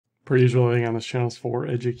Per usual, everything on this channel is for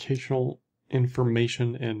educational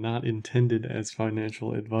information and not intended as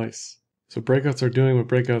financial advice. So breakouts are doing what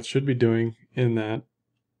breakouts should be doing in that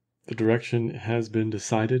the direction has been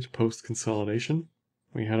decided post-consolidation.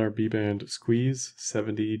 We had our B-band squeeze,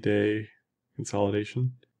 70-day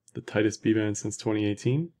consolidation, the tightest B-band since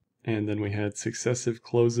 2018. And then we had successive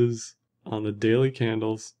closes on the daily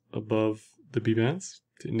candles above the B-bands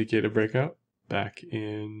to indicate a breakout back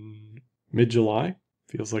in mid-July.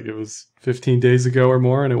 Feels like it was 15 days ago or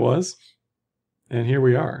more, and it was. And here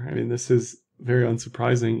we are. I mean, this is very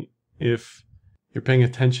unsurprising if you're paying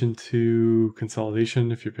attention to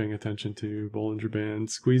consolidation, if you're paying attention to Bollinger Band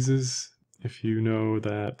squeezes, if you know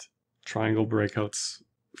that triangle breakouts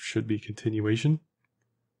should be continuation,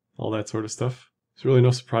 all that sort of stuff. There's really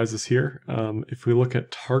no surprises here. If we look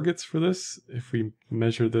at targets for this, if we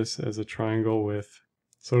measure this as a triangle with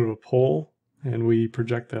sort of a pole, and we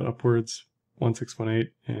project that upwards,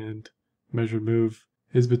 1618, and measured move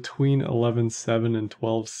is between 11.7 and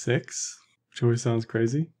 12.6, which always sounds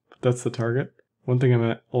crazy, but that's the target. One thing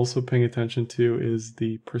I'm also paying attention to is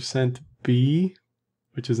the percent B,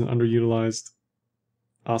 which is an underutilized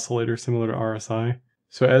oscillator similar to RSI.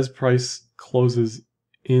 So as price closes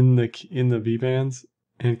in the B bands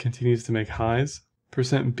and continues to make highs,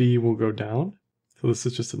 percent B will go down. So this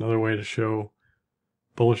is just another way to show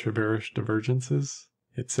bullish or bearish divergences.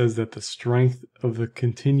 It says that the strength of the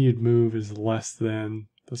continued move is less than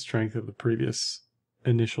the strength of the previous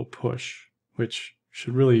initial push, which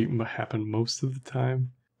should really happen most of the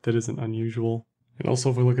time. That isn't unusual. And also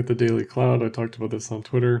if we look at the daily cloud, I talked about this on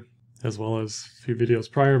Twitter as well as a few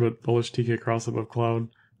videos prior, but bullish TK cross above cloud,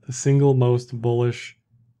 the single most bullish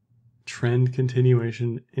trend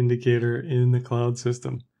continuation indicator in the cloud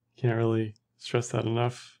system. Can't really stress that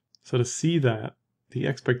enough. So to see that, the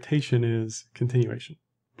expectation is continuation,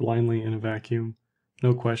 blindly in a vacuum,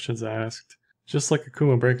 no questions asked, just like a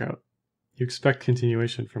Kumo breakout. You expect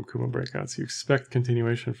continuation from Kumo breakouts. You expect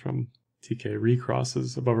continuation from TK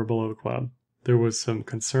recrosses above or below the cloud. There was some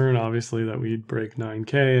concern, obviously, that we'd break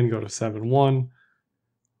 9K and go to 7-1.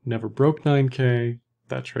 Never broke 9K.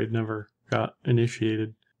 That trade never got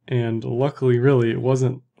initiated. And luckily, really, it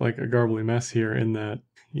wasn't like a garbly mess here in that,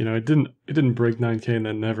 you know, it didn't break 9K and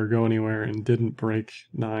then never go anywhere, and didn't break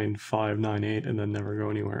 9.5, 9.8 and then never go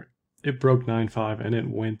anywhere. It broke 9.5 and it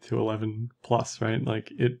went to 11 plus, right? Like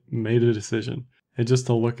it made a decision. And just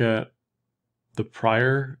to look at the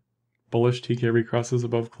prior bullish TK recrosses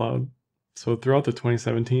above cloud. So throughout the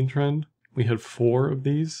 2017 trend, we had 4 of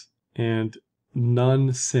these and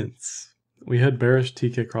none since. We had bearish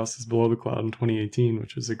TK crosses below the cloud in 2018,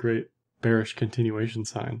 which was a great bearish continuation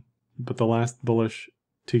sign. But the last bullish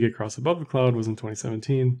TK cross above the cloud was in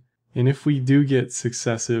 2017. And if we do get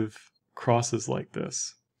successive crosses like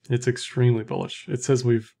this, it's extremely bullish. It says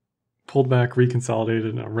we've pulled back, reconsolidated,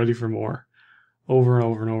 and are ready for more over and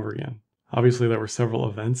over and over again. Obviously, there were several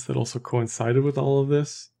events that also coincided with all of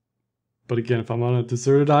this. But again, if I'm on a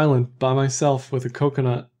deserted island by myself with a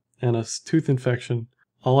coconut and a tooth infection,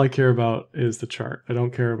 all I care about is the chart. I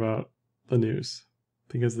don't care about the news,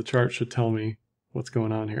 because the chart should tell me what's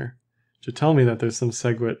going on here. It should tell me that there's some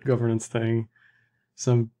SegWit governance thing,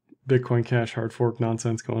 some Bitcoin Cash hard fork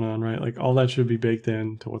nonsense going on, right? Like all that should be baked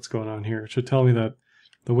in to what's going on here. It should tell me that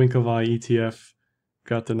the Winklevi ETF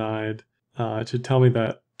got denied. It should tell me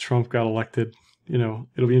that Trump got elected. You know,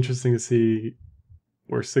 it'll be interesting to see.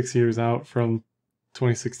 We're 6 years out from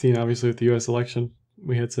 2016, obviously, with the US election.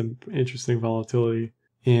 We had some interesting volatility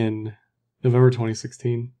in November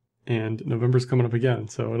 2016, and November's coming up again.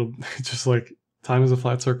 So it's just like time is a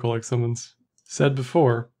flat circle, like someone's said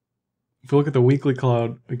before. If we look at the weekly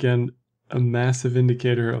cloud, again, a massive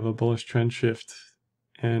indicator of a bullish trend shift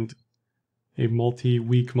and a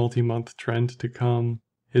multi-week, multi-month trend to come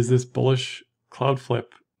is this bullish cloud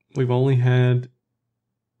flip. We've only had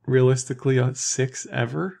realistically 6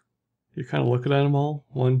 ever. You kind of look at them all.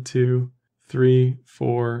 1, 2, 3,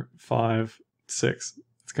 4, 5, 6.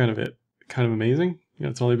 It's kind of it. Kind of amazing. You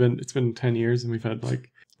know, it's been 10 years and we've had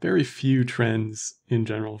like very few trends in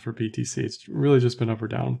general for BTC. It's really just been up or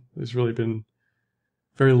down. There's really been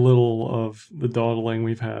very little of the dawdling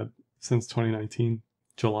we've had since 2019,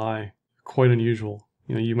 July. Quite unusual.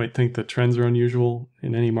 You know, you might think that trends are unusual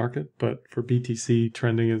in any market, but for BTC,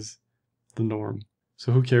 trending is the norm.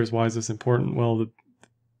 So who cares? Why is this important? Well,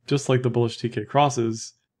 just like the bullish TK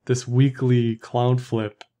crosses, this weekly cloud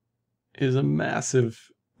flip is a massive,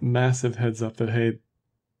 massive heads up that, hey,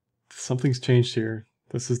 something's changed here.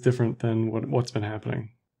 This is different than what's been happening.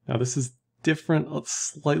 Now, this is different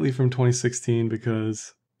slightly from 2016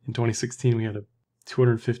 because in 2016 we had a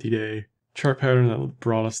 250-day chart pattern that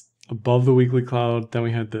brought us above the weekly cloud. Then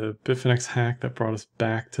we had the Bitfinex hack that brought us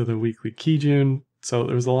back to the weekly Kijun. So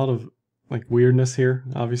there was a lot of like weirdness here,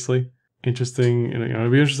 obviously. Interesting, it'll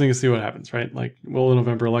be interesting to see what happens, right? Like, will the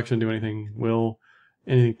November election do anything? Will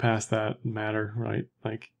anything past that matter, right?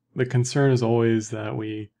 Like, the concern is always that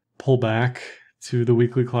we pull back to the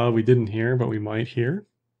weekly cloud we didn't hear, but we might hear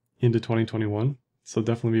into 2021. So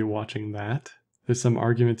definitely be watching that. There's some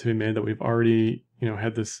argument to be made that we've already,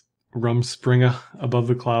 had this Rumspringa above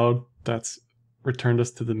the cloud that's returned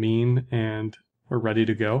us to the mean, and we're ready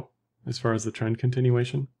to go as far as the trend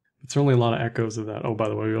continuation. It's certainly a lot of echoes of that. Oh, by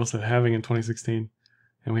the way, we also had halving in 2016,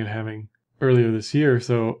 and we had halving earlier this year.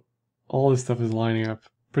 So all this stuff is lining up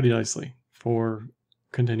pretty nicely for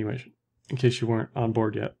continuation, in case you weren't on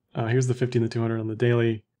board yet. Here's the 50 and the 200 on the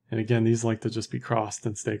daily. And again, these like to just be crossed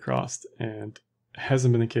and stay crossed. And it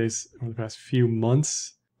hasn't been the case over the past few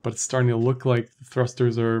months, but it's starting to look like the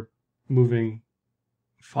thrusters are moving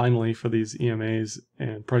finally for these EMAs,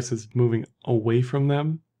 and prices moving away from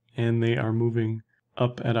them, and they are moving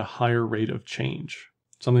up at a higher rate of change.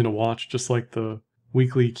 Something to watch, just like the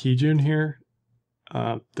weekly Kijun here.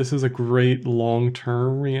 This is a great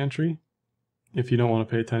long-term re-entry. If you don't want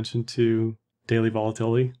to pay attention to daily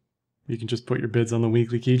volatility, you can just put your bids on the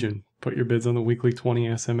weekly Kijun. Put your bids on the weekly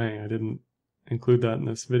 20 SMA. I didn't include that in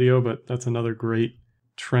this video, but that's another great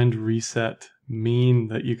trend reset mean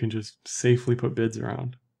that you can just safely put bids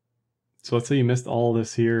around. So let's say you missed all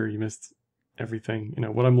this here, you missed everything.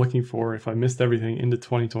 What I'm looking for, if I missed everything into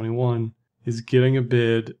 2021, is getting a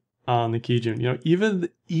bid on the Kijun.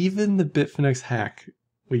 Even the Bitfinex hack,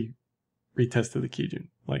 we retested the Kijun.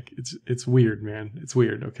 Like, it's weird, man. It's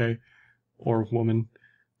weird, okay? Or woman,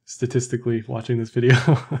 statistically watching this video.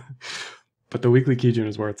 But the weekly Kijun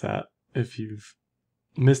is where it's at. If you've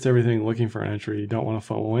missed everything looking for an entry, you don't want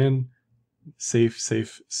to FOMO in,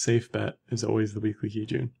 safe bet is always the weekly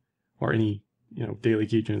Kijun. Or any, daily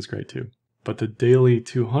Kijun is great too. But the daily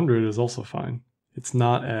 200 is also fine. It's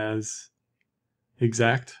not as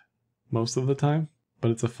exact most of the time, but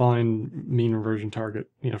it's a fine mean reversion target,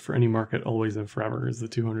 for any market always and forever is the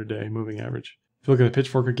 200-day moving average. If you look at the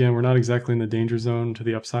pitchfork again, we're not exactly in the danger zone to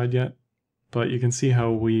the upside yet, but you can see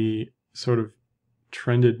how we sort of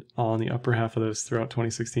trended on the upper half of this throughout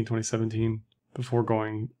 2016, 2017, before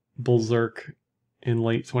going berserk in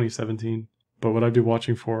late 2017. But what I'd be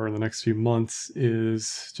watching for in the next few months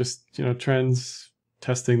is just, trends,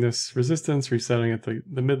 testing this resistance, resetting at the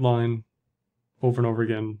midline over and over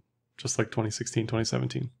again, just like 2016,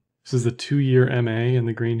 2017. This is the 2-year MA in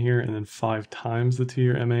the green here, and then 5 times the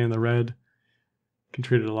 2-year MA in the red. Can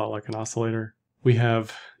treat it a lot like an oscillator. We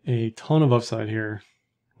have a ton of upside here,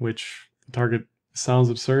 which the target sounds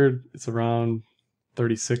absurd. It's around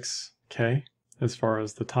 36K. As far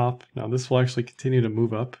as the top. Now this will actually continue to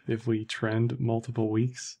move up if we trend multiple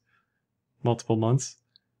weeks, multiple months,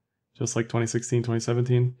 just like 2016,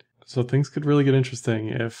 2017. So things could really get interesting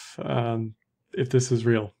if this is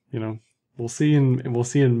real. We'll see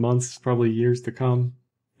in months, probably years to come.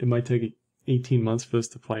 It might take 18 months for this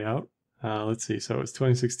to play out. Let's see. So it's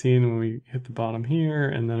 2016 when we hit the bottom here,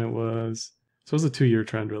 and then it was a 2-year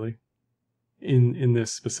trend really in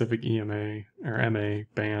this specific EMA or MA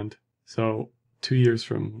band. So 2 years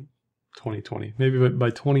from 2020. Maybe by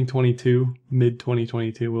 2022, mid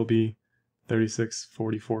 2022, will be 36,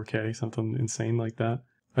 44K, something insane like that.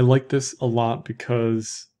 I like this a lot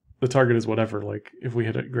because the target is whatever. Like, if we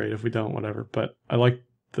hit it, great. If we don't, whatever. But I like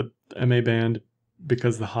the MA band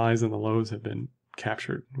because the highs and the lows have been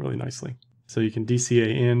captured really nicely. So you can DCA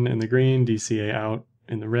in the green, DCA out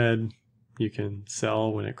in the red. You can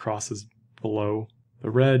sell when it crosses below the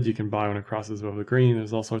red. You can buy when it crosses above the green.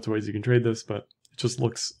 There's all sorts of ways you can trade this, but it just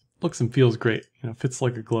looks and feels great. Fits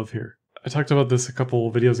like a glove here. I talked about this a couple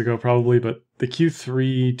of videos ago probably, but the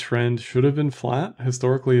Q3 trend should have been flat.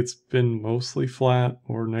 Historically, it's been mostly flat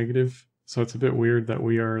or negative. So it's a bit weird that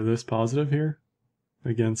we are this positive here.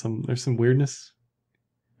 Again, there's some weirdness.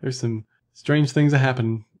 There's some strange things that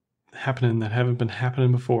happening that haven't been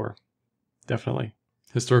happening before. Definitely.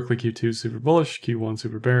 Historically, Q2 is super bullish, Q1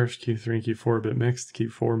 super bearish, Q3 and Q4 a bit mixed,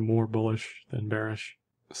 Q4 more bullish than bearish.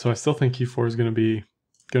 So I still think Q4 is going to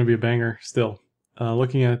be a banger still.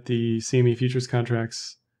 Looking at the CME futures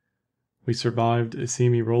contracts, we survived a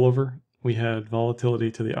CME rollover. We had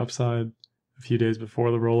volatility to the upside a few days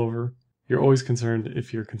before the rollover. You're always concerned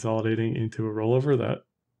if you're consolidating into a rollover that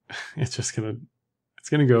it's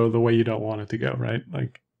gonna go the way you don't want it to go, right?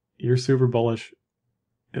 Like, you're super bullish,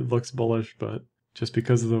 it looks bullish, but just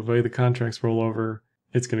because of the way the contracts roll over,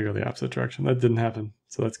 it's going to go the opposite direction. That didn't happen.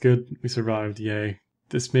 So that's good. We survived. Yay.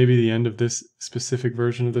 This may be the end of this specific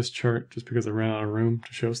version of this chart just because I ran out of room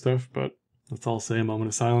to show stuff, but Let's all say a moment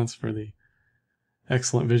of silence for the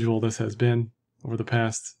excellent visual this has been over the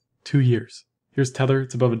past 2 years. Here's Tether,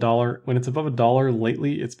 it's above $1. When it's above $1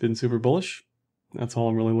 lately, it's been super bullish. That's all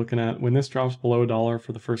I'm really looking at. When this drops below $1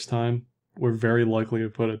 for the first time, we're very likely to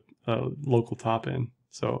put a local top in.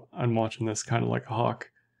 So I'm watching this kind of like a hawk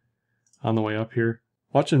on the way up here.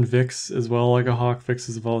 Watching VIX as well like a hawk. VIX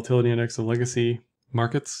is the volatility index of legacy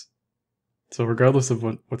markets. So regardless of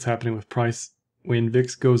what's happening with price, when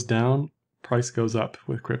VIX goes down, price goes up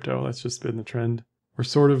with crypto. That's just been the trend. We're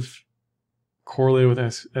sort of correlated with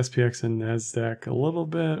SPX and NASDAQ a little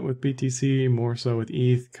bit, with BTC, more so with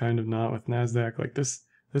ETH, kind of not with NASDAQ. Like this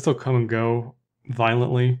will come and go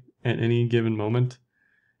violently at any given moment.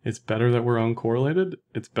 It's better that we're uncorrelated.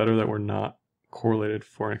 It's better that we're not correlated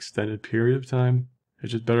for an extended period of time.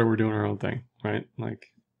 It's just better we're doing our own thing, right? Like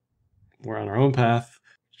we're on our own path,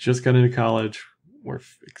 just got into college, we're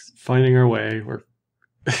finding our way, we're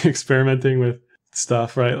experimenting with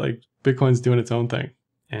stuff, right? Like Bitcoin's doing its own thing,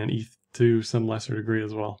 and ETH to some lesser degree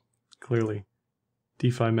as well. Clearly,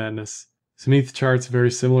 DeFi madness. Some ETH charts very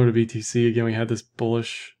similar to BTC. Again, we had this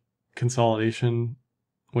bullish consolidation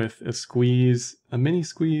with a mini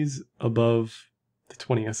squeeze above the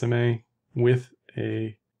 20 SMA with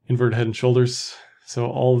a inverted head and shoulders. So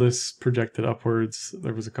all this projected upwards.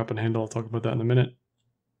 There was a cup and handle. I'll talk about that in a minute.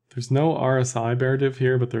 There's no RSI bear div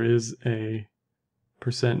here, but there is a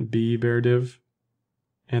 %B bear div.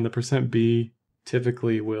 And the %B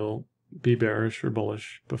typically will be bearish or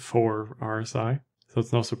bullish before RSI. So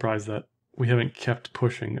it's no surprise that we haven't kept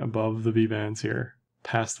pushing above the B bands here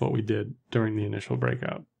past what we did during the initial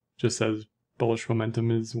breakout, just as bullish momentum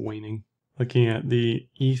is waning. Looking at the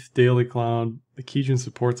ETH daily cloud, the Kijun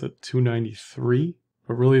support's at 293,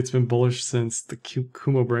 but really it's been bullish since the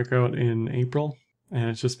Kumo breakout in April, and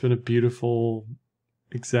it's just been a beautiful,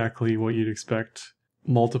 exactly what you'd expect.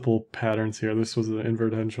 Multiple patterns here. This was an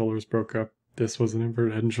inverted head and shoulders broke up. This was an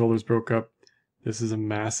inverted head and shoulders broke up. This is a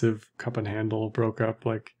massive cup and handle broke up.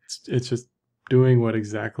 Like it's just doing what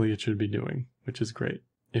exactly it should be doing, which is great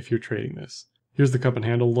if you're trading this. Here's the cup and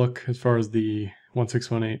handle look as far as the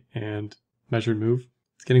 1618 and measured move.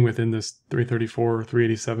 It's getting within this 334,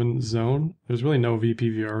 387 zone. There's really no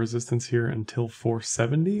VPVR resistance here until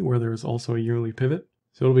 470, where there's also a yearly pivot.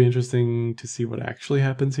 So it'll be interesting to see what actually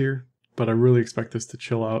happens here. But I really expect this to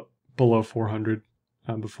chill out below 400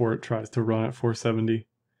 before it tries to run at 470.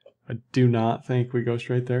 I do not think we go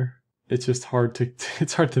straight there. It's just hard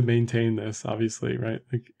to maintain this, obviously, right?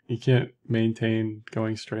 Like you can't maintain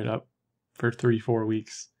going straight up for 3-4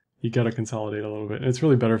 weeks. You got to consolidate a little bit. And it's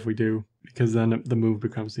really better if we do, because then the move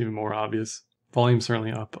becomes even more obvious. Volume's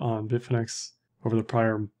certainly up on Bitfinex over the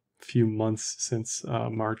prior few months since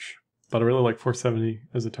March, but I really like 470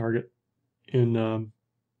 as a target in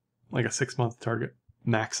like a 6-month target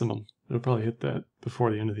maximum. It'll probably hit that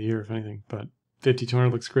before the end of the year, if anything. But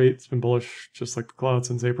 5200 looks great. It's been bullish, just like the cloud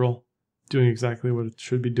since April, doing exactly what it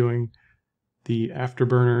should be doing. The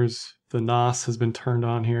afterburners, the NOS has been turned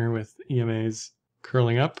on here with EMAs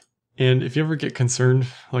curling up. And if you ever get concerned,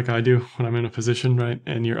 like I do when I'm in a position, right,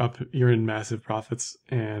 and you're in massive profits,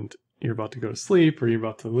 and you're about to go to sleep, or you're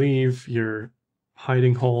about to leave, you're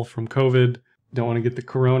hiding hole from COVID, don't want to get the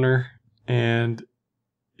corona, and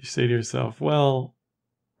you say to yourself, well,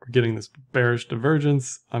 we're getting this bearish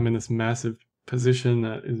divergence. I'm in this massive position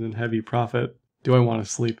that is in heavy profit. Do I want to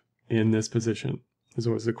sleep in this position? Is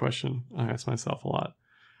always the question I ask myself a lot.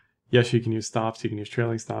 Yes, you can use stops, you can use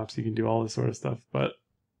trailing stops, you can do all this sort of stuff, but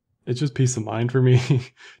it's just peace of mind for me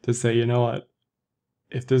to say, you know what,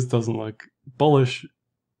 if this doesn't look bullish,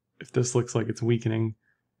 if this looks like it's weakening,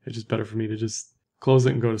 it's just better for me to just close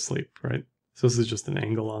it and go to sleep, right? So this is just an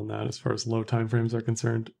angle on that as far as low time frames are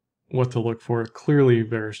concerned. What to look for, clearly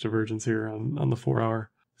bearish divergence here on the 4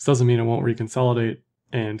 hour. This doesn't mean it won't reconsolidate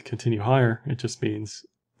and continue higher. It just means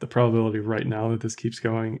the probability right now that this keeps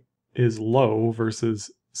going is low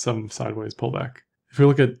versus some sideways pullback. If we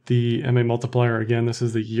look at the MA multiplier, again, this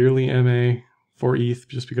is the yearly MA for ETH,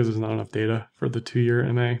 just because there's not enough data for the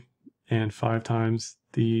 2-year MA, and 5 times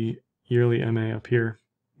the yearly MA up here.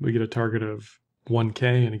 We get a target of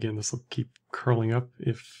 1K, and again, this will keep curling up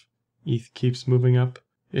if ETH keeps moving up.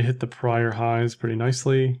 It hit the prior highs pretty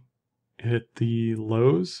nicely. It hit the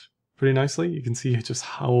lows pretty nicely. You can see just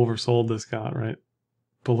how oversold this got, right?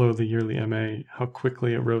 Below the yearly MA, how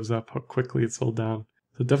quickly it rose up, how quickly it sold down.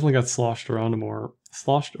 So it definitely got sloshed around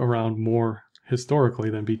more historically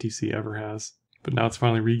than BTC ever has. But now it's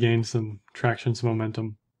finally regained some traction, some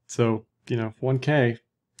momentum. So, 1K,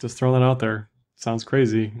 just throw that out there. Sounds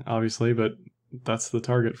crazy, obviously, but that's the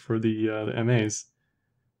target for the MAs.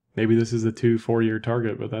 Maybe this is a 2-4 year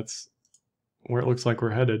target, but that's where it looks like we're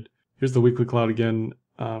headed. Here's the weekly cloud again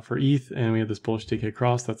for ETH, and we have this bullish TK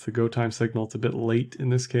cross. That's the go time signal. It's a bit late in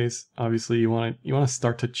this case. Obviously, you want to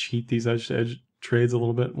start to cheat these edge-to-edge trades a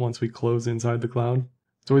little bit once we close inside the cloud.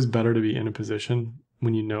 It's always better to be in a position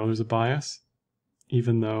when you know there's a bias,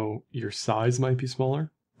 even though your size might be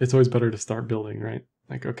smaller. It's always better to start building, right?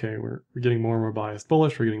 Like, okay, we're getting more and more biased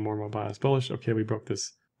bullish. We're getting more and more biased bullish. Okay, we broke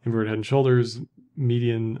this inverted head and shoulders,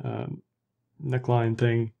 median neckline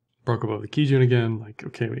thing. Broke above the Kijun again. Like,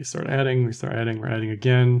 okay, we start adding, we're adding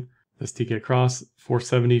again. This TK cross,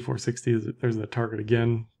 470, 460, there's the target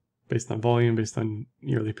again, based on volume, based on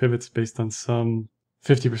yearly pivots, based on some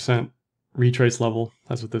 50% retrace level.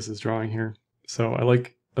 That's what this is drawing here. So I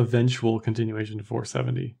like eventual continuation to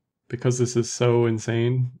 470. Because this is so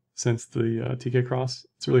insane since the TK cross,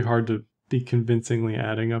 it's really hard to be convincingly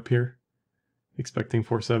adding up here, expecting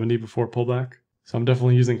 470 before pullback. So I'm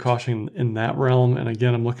definitely using caution in that realm. And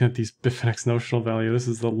again, I'm looking at these Bitfinex notional value. This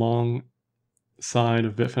is the long side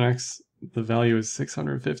of Bitfinex. The value is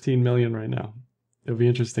 615 million right now. It'll be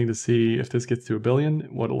interesting to see if this gets to $1 billion,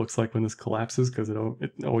 what it looks like when this collapses, because it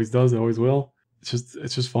always does, it always will. It's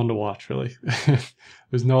just fun to watch, really.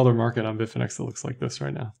 There's no other market on Bitfinex that looks like this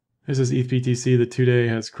right now. This is ETH BTC. The 2-day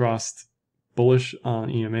has crossed bullish on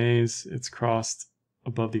EMAs. It's crossed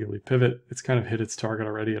above the yearly pivot. It's kind of hit its target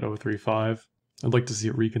already at 035. I'd like to see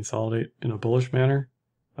it reconsolidate in a bullish manner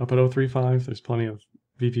up at 035. There's plenty of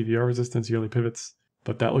VPVR resistance, yearly pivots,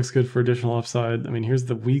 but that looks good for additional upside. I mean, here's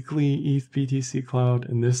the weekly ETH BTC cloud,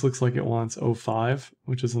 and this looks like it wants 0.5,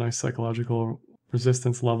 which is a nice psychological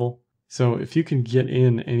resistance level. So if you can get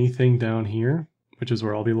in anything down here, which is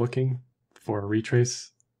where I'll be looking for a retrace,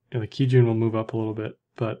 the Kijun will move up a little bit,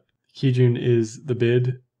 but Kijun is the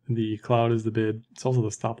bid. The cloud is the bid. It's also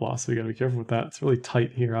the stop loss, so you got to be careful with that. It's really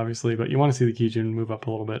tight here, obviously, but you want to see the Kijun move up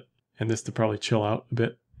a little bit, and this to probably chill out a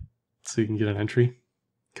bit so you can get an entry.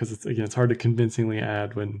 Because it's hard to convincingly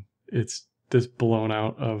add when it's this blown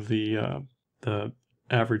out of the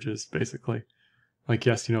averages, basically. Like,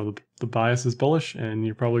 yes, the bias is bullish, and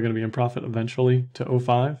you're probably going to be in profit eventually to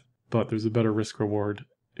 0.5, but there's a better risk reward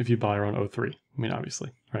if you buy around 0.3. I mean,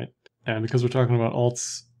 obviously, right? And because we're talking about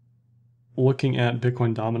alts, looking at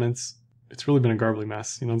Bitcoin dominance, it's really been a garbly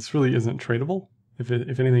mess. This really isn't tradable. If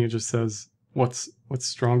anything, it just says what's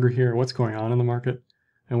stronger here, what's going on in the market.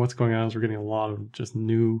 And what's going on is we're getting a lot of just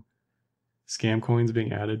new scam coins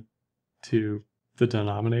being added to the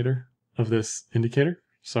denominator of this indicator.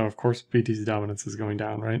 So of course BTC dominance is going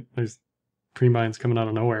down, right? There's pre-mines coming out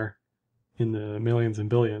of nowhere in the millions and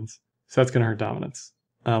billions. So that's going to hurt dominance.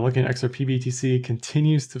 Looking at XRP BTC,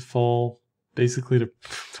 continues to fall basically to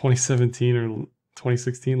 2017 or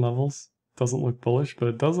 2016 levels. Doesn't look bullish, but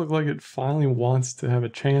it does look like it finally wants to have a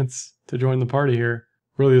chance to join the party here.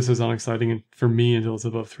 Really, this is unexciting for me until it's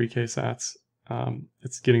above 3K sats.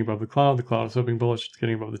 It's getting above the cloud. The cloud is hoping bullish. It's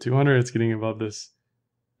getting above the 200. It's getting above this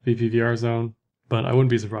VPVR zone. But I wouldn't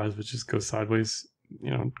be surprised if it just goes sideways.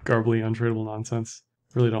 Garbly, untradeable nonsense.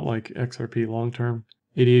 Really don't like XRP long term.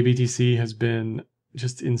 ADA BTC has been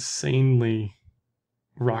just insanely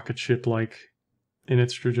rocket ship-like in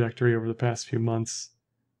its trajectory over the past few months.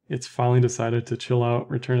 It's finally decided to chill out,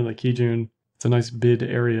 return to the Kijun. It's a nice bid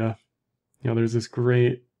area. There's this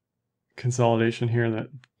great consolidation here that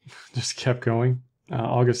just kept going.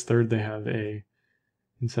 August 3rd, they have a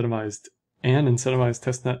incentivized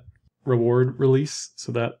testnet reward release,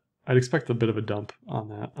 so that I'd expect a bit of a dump on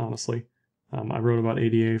that, honestly. I wrote about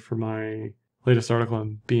ADA for my latest article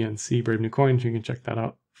on BNC, Brave New Coin. You can check that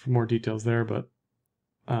out for more details there, but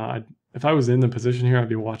if I was in the position here, I'd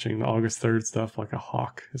be watching the August 3rd stuff like a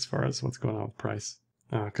hawk as far as what's going on with price.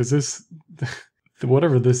 Because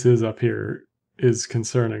whatever this is up here is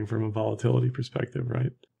concerning from a volatility perspective,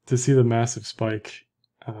 right? To see the massive spike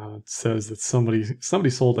says that somebody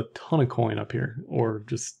sold a ton of coin up here, or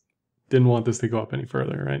just didn't want this to go up any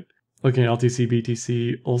further, right? Looking at LTC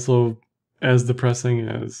BTC, also as depressing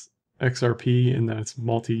as XRP in that it's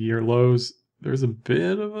multi-year lows, there's a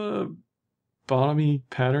bit of a bottomy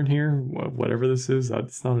pattern here. Whatever this is,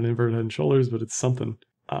 it's not an inverted head and shoulders, but it's something.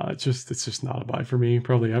 It's just not a buy for me,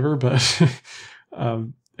 probably ever, but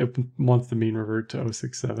it wants the mean revert to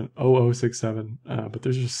 0067, but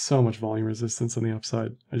there's just so much volume resistance on the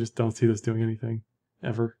upside. I just don't see this doing anything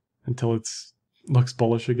ever until it looks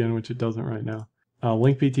bullish again, which it doesn't right now.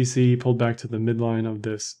 Link BTC pulled back to the midline of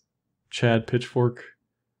this Chad pitchfork,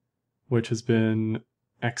 which has been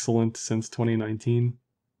excellent since 2019.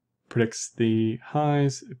 Predicts the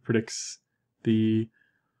highs, it predicts the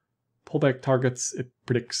pullback targets, it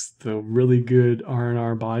predicts the really good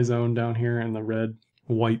R&R buy zone down here in the red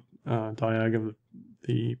white diag of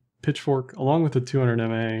the pitchfork, along with the 200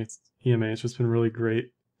 EMA. It's just been really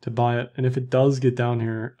great to buy it. And if it does get down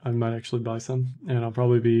here, I might actually buy some, and I'll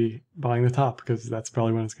probably be buying the top because that's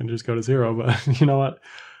probably when it's going to just go to zero. But you know what?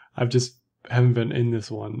 I've just haven't been in this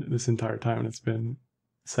one this entire time, and it's been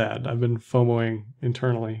sad. I've been FOMOing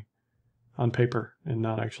internally on paper and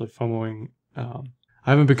not actually FOMOing. I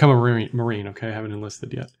haven't become a Marine, okay? I haven't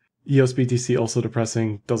enlisted yet. EOS BTC also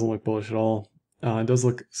depressing, doesn't look bullish at all. It does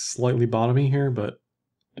look slightly bottomy here, but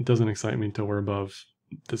it doesn't excite me until we're above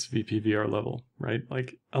this VPVR level, right?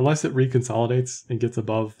 Like, unless it reconsolidates and gets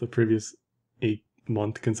above the previous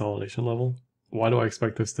 8-month consolidation level, why do I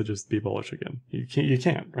expect this to just be bullish again? You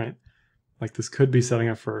can't, right? Like, this could be setting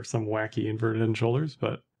up for some wacky inverted head and shoulders,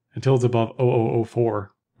 but until it's above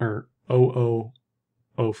 0004 or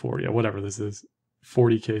 0004, yeah, whatever this is,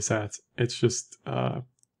 40k sats, it's just going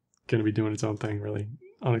to be doing its own thing, really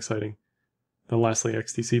unexciting. Then lastly,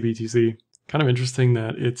 XTC BTC, kind of interesting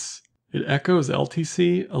that it echoes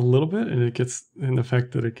LTC a little bit, and it gets in the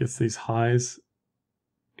fact that it gets these highs.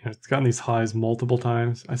 You know, it's gotten these highs multiple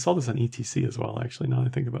times. I saw this on ETC as well, actually, now that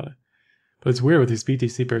I think about it. But it's weird with these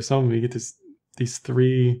BTC pairs. Some of them, you get these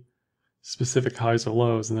 3 specific highs or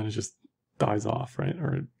lows, and then it just dies off, right?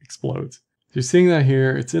 Or it explodes. So you're seeing that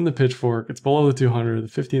here. It's in the pitchfork. It's below the 200. The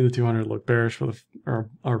 50 and the 200 look bearish are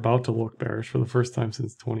about to look bearish for the first time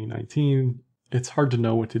since 2019. It's hard to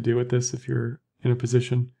know what to do with this if you're in a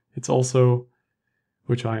position. It's also,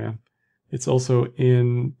 which I am, it's also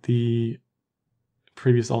in the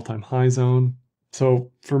previous all-time high zone.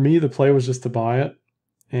 So for me, the play was just to buy it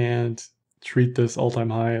and treat this all-time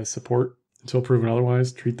high as support until proven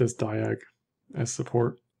otherwise. Treat this diag as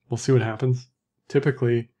support. We'll see what happens.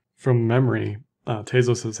 Typically, from memory,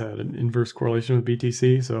 Tezos has had an inverse correlation with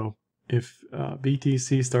BTC. So if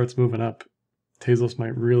BTC starts moving up, Tezos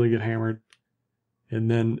might really get hammered,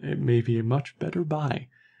 and then it may be a much better buy.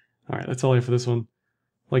 All right, that's all I have for this one.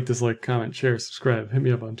 Like, dislike, comment, share, subscribe. Hit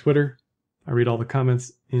me up on Twitter. I read all the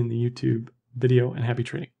comments in the YouTube video, and happy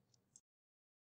trading.